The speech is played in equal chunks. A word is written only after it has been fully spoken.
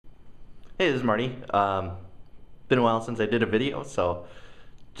Hey, this is Marty. Been a while since I did a video, so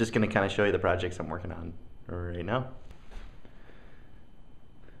just gonna kind of show you the projects I'm working on right now.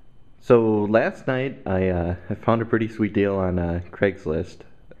 So last night I found a pretty sweet deal on Craigslist.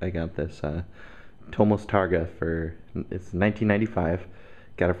 I got this Tomos Targa for it's 1995.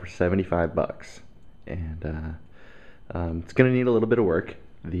 Got it for 75 bucks, and it's gonna need a little bit of work.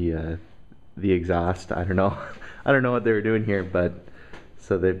 The exhaust, I don't know, I don't know what they were doing here, but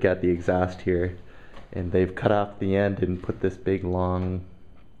so they've got the exhaust here, and they've cut off the end and put this big long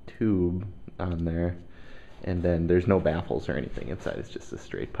tube on there, and then there's no baffles or anything inside. It's just a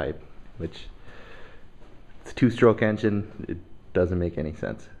straight pipe, which it's a two-stroke engine. It doesn't make any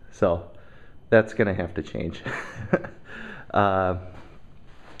sense. So that's gonna have to change. And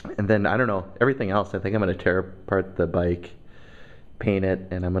then I don't know, everything else, I think I'm gonna tear apart the bike, paint it,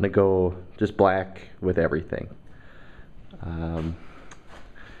 and I'm gonna go just black with everything. I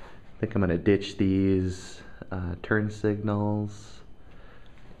think I'm gonna ditch these turn signals,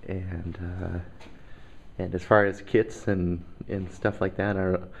 and as far as kits and stuff like that,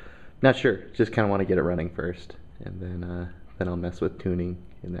 I'm not sure. Just kind of want to get it running first, and then I'll mess with tuning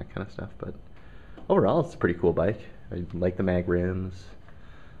and that kind of stuff. But overall, it's a pretty cool bike. I like the mag rims.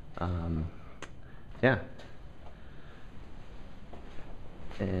 Yeah.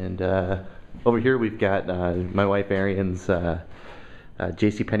 And over here we've got my wife Arian's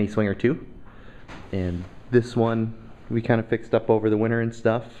JCPenney Swinger 2, and this one we kind of fixed up over the winter and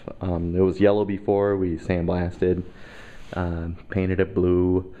stuff. It was yellow before. We sandblasted, painted it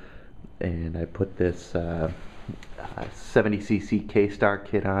blue, and I put this 70cc K-Star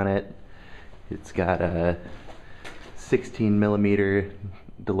kit on it. It's got a 16 millimeter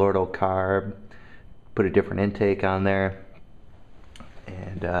Delorto carb, put a different intake on there,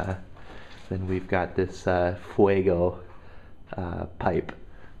 and then we've got this Fuego pipe,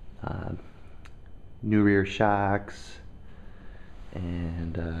 new rear shocks,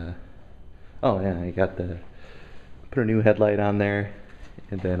 and oh yeah, I got put a new headlight on there,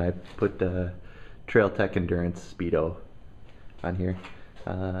 and then I put the Trail Tech Endurance Speedo on here.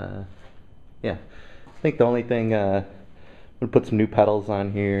 Yeah, I think the only thing, I'm gonna put some new pedals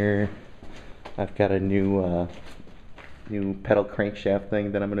on here. I've got a new new pedal crankshaft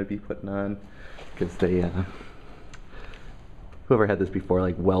thing that I'm gonna be putting on, because they whoever had this before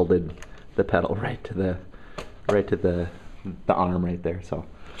like welded the pedal right to the arm right there. So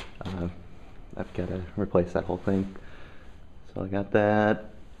I've got to replace that whole thing. So I got that,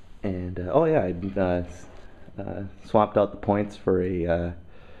 and oh yeah, I swapped out the points for a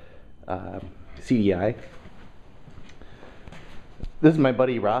CDI. This is my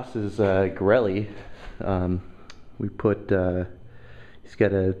buddy Ross's Gorelli. We put he's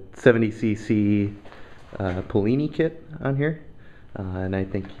got a 70cc Polini kit on here, and I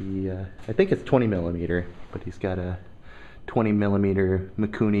think I think it's 20 millimeter, but he's got a 20 millimeter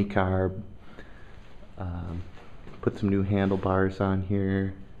Mikuni carb. Put some new handlebars on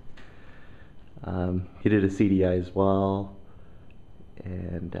here. He did a CDI as well,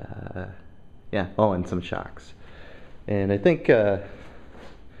 and yeah, oh, and some shocks. And I think we're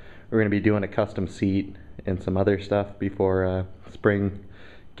going to be doing a custom seat and some other stuff before spring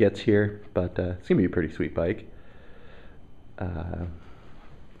gets here, but it's going to be a pretty sweet bike. And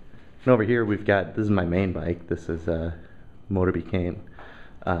over here we've got, this is my main bike. This is Mobilete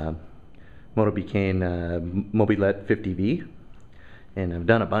 50V, and I've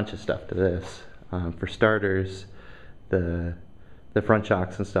done a bunch of stuff to this. For starters, the front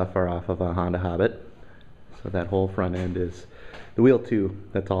shocks and stuff are off of a Honda Hobbit, so that whole front end is the wheel too.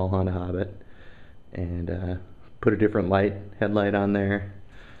 That's all Honda Hobbit, and put a different headlight on there.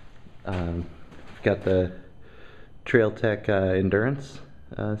 Got the Trail Tech Endurance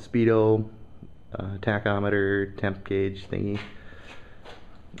Speedo tachometer, temp gauge thingy.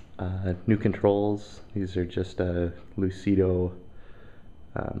 New controls. These are just a Lucido,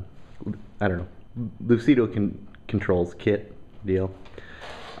 I don't know, Lucido controls kit deal.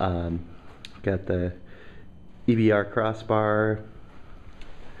 Got the EBR crossbar.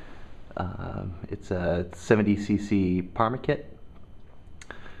 It's a 70cc Parma kit.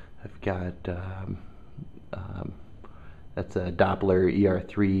 I've got that's a Doppler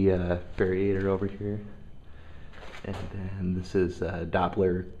ER3 variator over here, and then this is a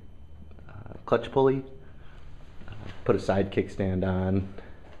Doppler clutch pulley. Put a side kickstand on.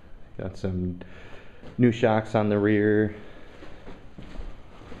 Got some new shocks on the rear.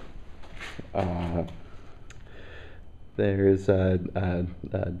 There's a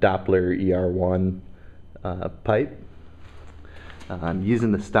Doppler ER1 pipe. I'm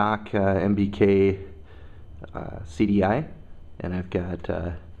using the stock MBK CDI, and I've got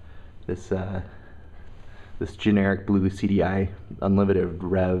this this generic blue CDI unlimited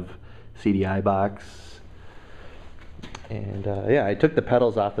rev CDI box. And yeah, I took the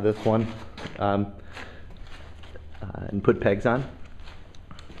pedals off of this one and put pegs on.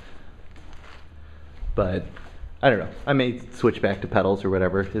 But I don't know. I may switch back to pedals or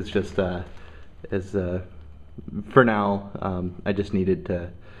whatever. It's just for now, I just needed to.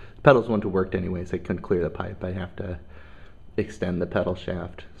 The pedals wouldn't have worked anyways. I couldn't clear the pipe. I have to extend the pedal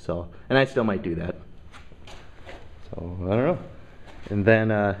shaft. So, and I still might do that. So I don't know. And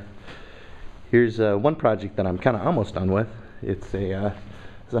then here's one project that I'm kind of almost done with. It's a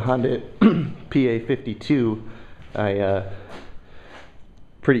Honda PA52.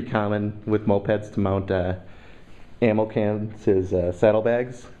 Pretty common with mopeds to mount ammo cans as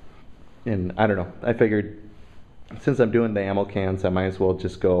saddlebags. And I don't know, I figured since I'm doing the ammo cans, I might as well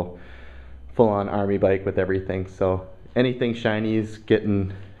just go full on army bike with everything. So anything shiny is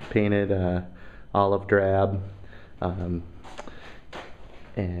getting painted olive drab. And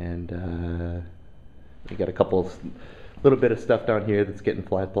we got a little bit of stuff down here that's getting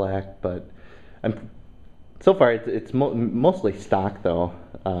flat black, but so far it's mostly stock though.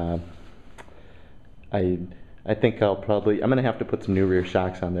 I think I'm gonna have to put some new rear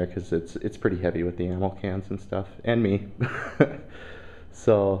shocks on there because it's pretty heavy with the ammo cans and stuff, and me.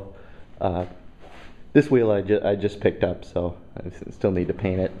 So this wheel I just picked up, so I still need to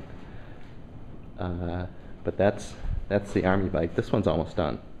paint it. But that's the army bike. This one's almost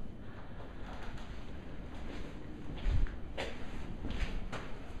done.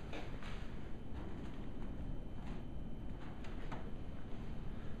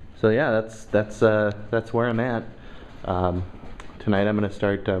 So yeah, that's where I'm at. Tonight I'm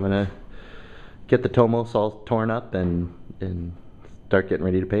gonna get the Tomos all torn up and start getting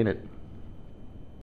ready to paint it.